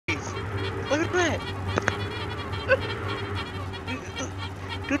Look at that!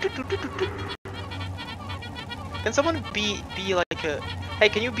 Can someone be like a? Hey,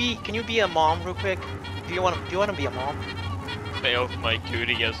 can you be a mom real quick? Do you wanna be a mom? Failed my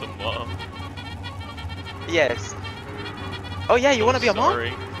duty as a mom. Yes. Oh yeah, you wanna be a mom?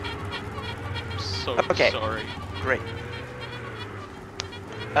 Sorry. So Okay. sorry. Great.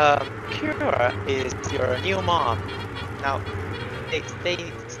 Kira is your new mom. Now,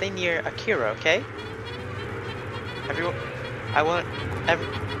 stay near Akira, okay? Everyone,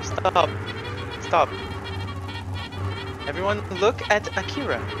 stop. Everyone, look at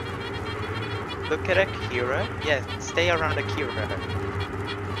Akira. Look at Akira. Yes, stay around Akira.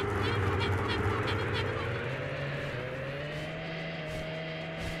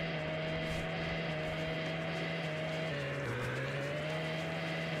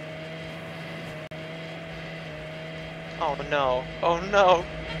 Oh no. Oh no.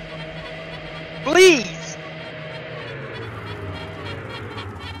 Please!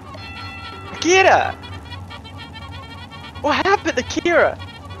 Akira! What happened, Akira?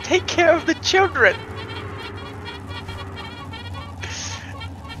 Take care of the children!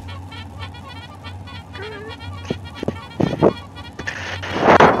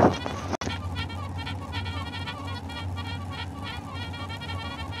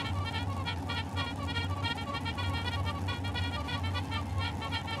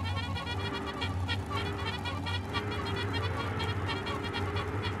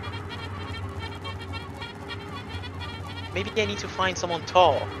 Maybe I need to find someone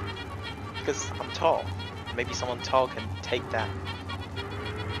tall. Because I'm tall. Maybe someone tall can take that.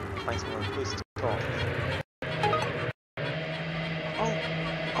 Find someone who's tall.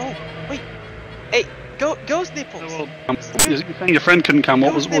 Oh, wait. Hey, Ghost Nipples! Well, you're saying your friend couldn't come.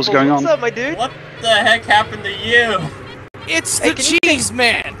 What was going on? What's up, my dude? What the heck happened to you? It's Hey, the can you cheese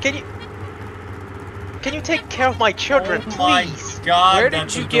man! Can you take care of my children, Oh my please? God, Where did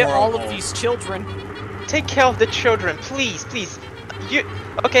that's you get all adorable. of these children? Take care of the children, please.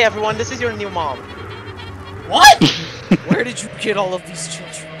 Okay, everyone, this is your new mom. What? Where did you get all of these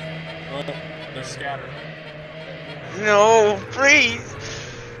children? Well, they're scattered. No, please.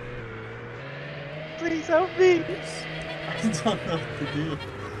 Please help me. I don't know what to do.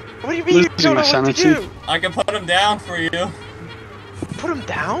 What do you mean you Losing don't know my what to sanity. do? I can put him down for you. Put him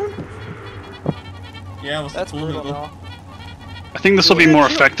down? Yeah, what's That's the brutal. tool? No. I think this will be more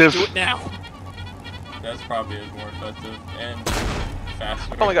effective. Do it now. That's probably more effective and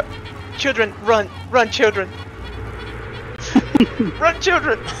faster. Oh my god. Children, run, children. Run,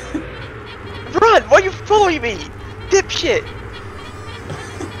 children. Run, why are you following me? Dipshit.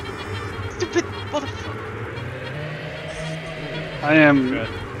 Stupid motherfucker. I am.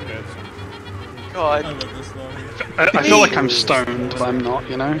 God. I love this one. I feel like I'm stoned, but I'm not.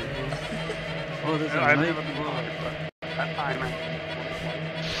 You know. Oh, there's a I- knife. I'm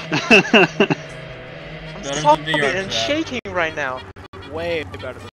Better than sobbing VR and trap. shaking right now. Way better than